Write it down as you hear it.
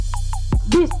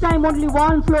This time only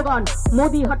one slogan,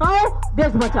 Modi हटाओ,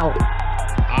 देश बचाओ.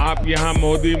 आप यहाँ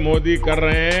मोदी मोदी कर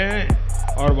रहे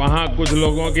हैं और वहाँ कुछ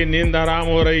लोगों की नींद हराम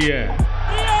हो रही है.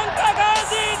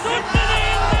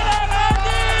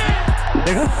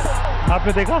 देखा?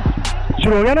 आपने देखा?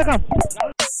 शुरू हो गया ना काम?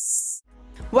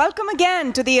 Welcome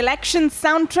again to the election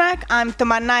soundtrack. I'm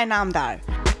Tamanna Inamdar.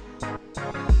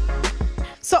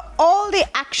 So all the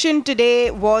action today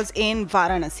was in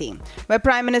Varanasi, where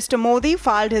Prime Minister Modi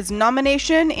filed his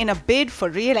nomination in a bid for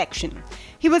re-election.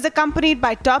 He was accompanied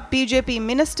by top BJP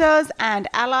ministers and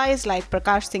allies like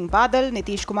Prakash Singh Badal,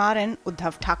 Nitish Kumar and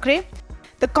Uddhav Thackeray.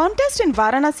 The contest in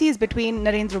Varanasi is between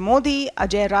Narendra Modi,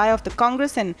 Ajay Rai of the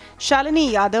Congress and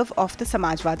Shalini Yadav of the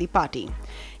Samajwadi Party.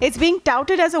 It's being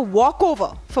touted as a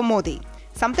walkover for Modi,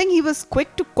 something he was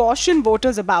quick to caution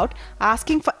voters about,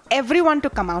 asking for everyone to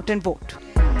come out and vote.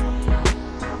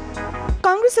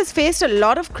 Congress has faced a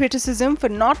lot of criticism for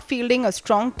not fielding a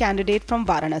strong candidate from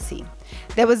Varanasi.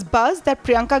 There was buzz that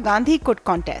Priyanka Gandhi could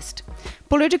contest.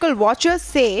 Political watchers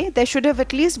say there should have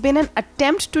at least been an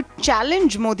attempt to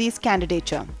challenge Modi's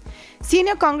candidature.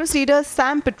 Senior Congress leader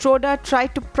Sam Pitroda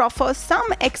tried to proffer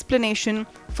some explanation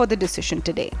for the decision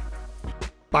today.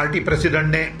 Party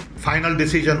president ने final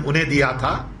decision उन्हें दिया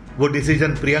था. वो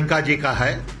decision Priyanka ji का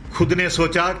है. खुद ने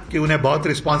सोचा कि उन्हें बहुत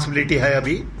रिस्पांसिबिलिटी है.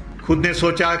 अभी खुद ने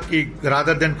सोचा कि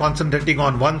rather than concentrating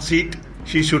on one seat,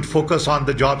 she should focus on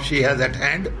the job she has at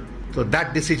hand. So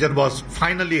that decision was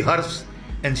finally hers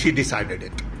and she decided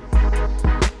it.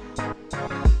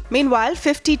 Meanwhile,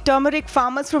 50 turmeric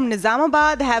farmers from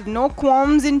Nizamabad have no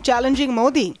qualms in challenging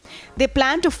Modi. They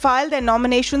plan to file their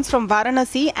nominations from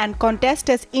Varanasi and contest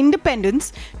as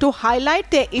independents to highlight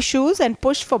their issues and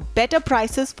push for better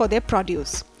prices for their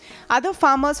produce. Other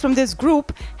farmers from this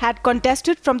group had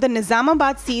contested from the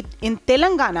Nizamabad seat in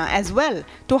Telangana as well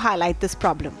to highlight this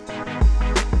problem.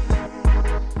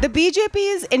 The BJP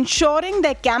is ensuring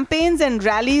their campaigns and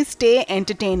rallies stay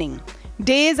entertaining.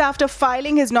 Days after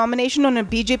filing his nomination on a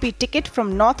BJP ticket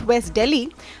from Northwest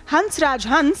Delhi, Hans Raj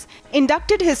Hans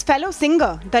inducted his fellow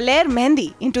singer Daler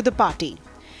Mehndi into the party.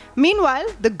 Meanwhile,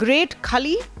 the great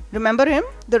Khali, remember him,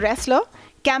 the wrestler,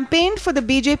 campaigned for the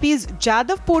BJP's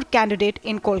Jadavpur candidate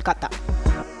in Kolkata.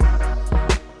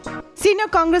 Senior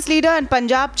Congress leader and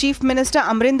Punjab Chief Minister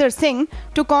Amrinder Singh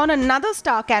took on another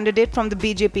star candidate from the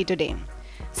BJP today.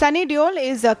 Sunny Deol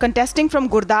is contesting from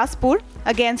Gurdaspur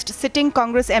against sitting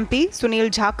Congress MP Sunil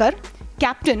Jhakar.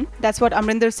 Captain, that's what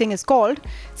Amrinder Singh is called,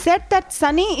 said that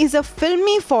Sunny is a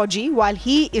filmy Fauji while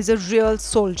he is a real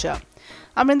soldier.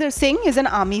 Amrinder Singh is an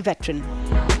army veteran.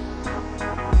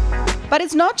 But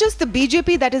it's not just the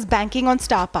BJP that is banking on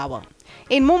star power.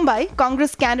 In Mumbai,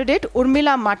 Congress candidate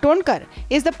Urmila Matondkar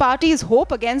is the party's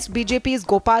hope against BJP's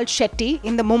Gopal Shetty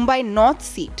in the Mumbai North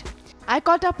seat. I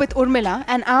caught up with Urmila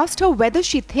and asked her whether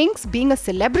she thinks being a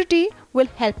celebrity will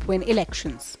help win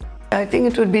elections. I think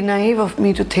it would be naive of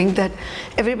me to think that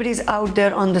everybody's out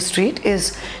there on the street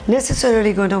is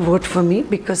necessarily going to vote for me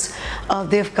because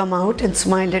they've come out and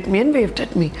smiled at me and waved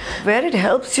at me. Where it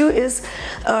helps you is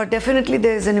definitely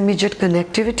there is an immediate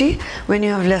connectivity when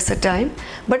you have lesser time.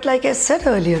 But like I said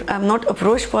earlier, I'm not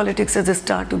approached politics as a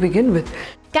star to begin with.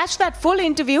 Catch that full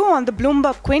interview on the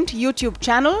Bloomberg Quint YouTube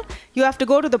channel. You have to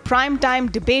go to the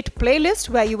Primetime Debate playlist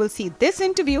where you will see this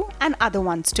interview and other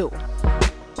ones too.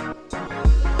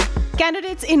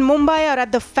 Candidates in Mumbai are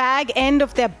at the fag end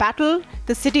of their battle.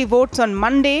 The city votes on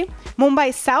Monday.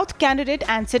 Mumbai South candidate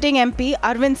and sitting MP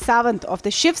Arvind Sawant of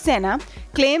the Shiv Sena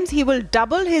claims he will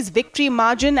double his victory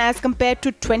margin as compared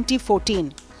to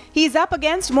 2014. He is up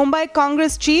against Mumbai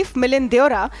Congress chief Milind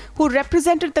Deora, who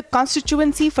represented the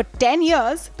constituency for 10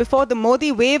 years before the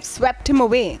Modi wave swept him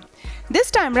away.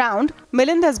 This time round,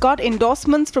 Milind has got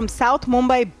endorsements from South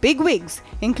Mumbai bigwigs,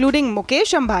 including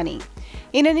Mukesh Ambani.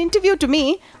 In an interview to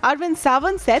me, Arvind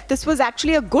Sawant said this was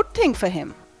actually a good thing for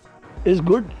him. It's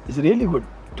good. It's really good.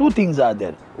 Two things are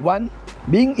there. One,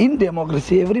 being in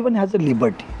democracy, everyone has a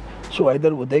liberty. So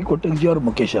either Uday Kotakji or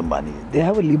Mukesh Ambani, they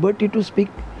have a liberty to speak.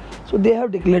 So they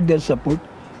have declared their support.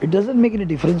 It doesn't make any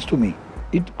difference to me.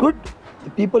 It could. The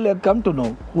people have come to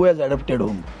know who has adopted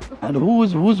whom and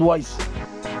whose voice.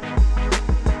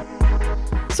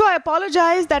 So I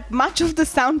apologize that much of the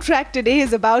soundtrack today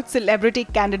is about celebrity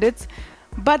candidates,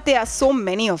 but there are so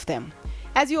many of them.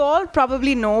 As you all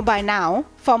probably know by now,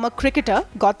 former cricketer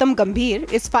Gautam Gambhir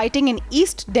is fighting in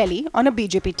East Delhi on a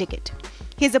BJP ticket.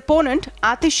 His opponent,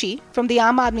 Atishi, from the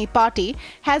Aam Aadmi Party,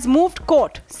 has moved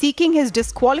court seeking his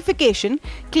disqualification,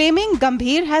 claiming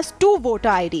Gambhir has two voter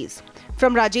IDs,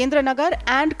 from Rajendra Nagar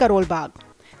and Karol Bagh.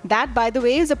 That, by the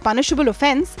way, is a punishable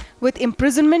offence with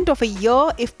imprisonment of a year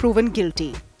if proven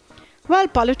guilty. Well,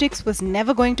 politics was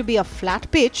never going to be a flat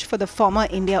pitch for the former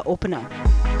India opener.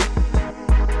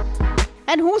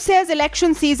 And who says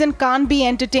election season can't be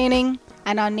entertaining?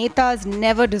 And our netas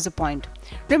never disappoint.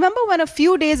 Remember when a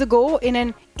few days ago, in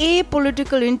an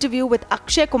apolitical interview with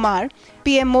Akshay Kumar,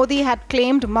 PM Modi had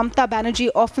claimed Mamta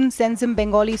Banerjee often sends him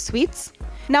Bengali sweets?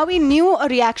 Now we knew a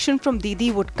reaction from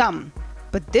Didi would come.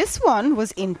 But this one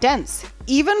was intense,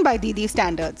 even by Didi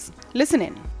standards. Listen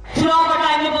in. चुनाव का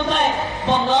time में बोलता है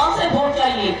बंगाल से vote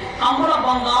चाहिए हमको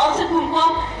बंगाल से तुमको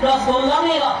रसगुल्ला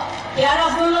देगा क्या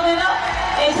रसगुल्ला देगा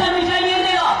ऐसा मिठाई नहीं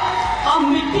देगा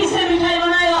हम मिट्टी से मिठाई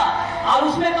बनाएगा और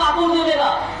उसमें कापूर दे देगा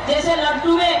जैसे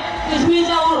लड्डू में किशमिश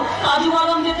और काजू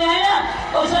बादाम देते हैं ना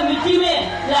वैसे मिट्टी में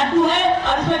लड्डू है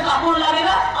और उसमें कापूर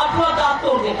लगेगा और पूरा दांत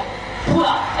तोड़ देगा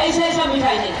पूरा ऐसा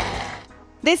मिठाई देगा.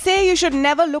 They say you should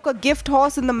never look a gift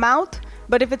horse in the mouth,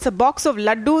 but if it's a box of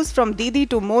laddus from Didi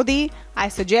to Modi, I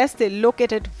suggest they look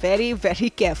at it very,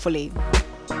 very carefully.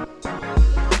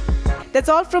 That's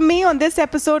all from me on this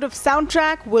episode of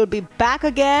Soundtrack. We'll be back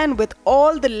again with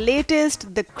all the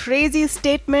latest, the crazy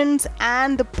statements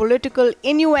and the political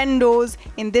innuendos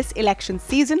in this election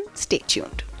season. Stay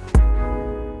tuned.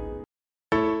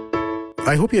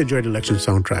 I hope you enjoyed Election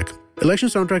Soundtrack. Election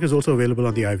Soundtrack is also available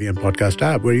on the IVM Podcast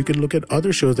app, where you can look at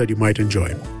other shows that you might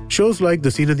enjoy. Shows like The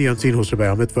Seen and the Unseen, hosted by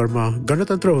Amit Verma,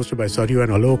 Ganatantra, hosted by Saryu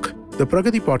and Alok, The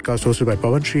Pragati Podcast, hosted by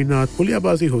Pawan Srinath,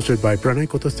 Pulyabazi, hosted by Pranay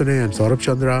Kotastane and Saurabh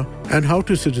Chandra, and How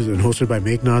to Citizen, hosted by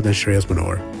Meghnad and Shreyas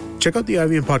Manohar. Check out the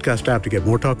IVM Podcast app to get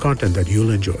more talk content that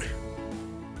you'll enjoy.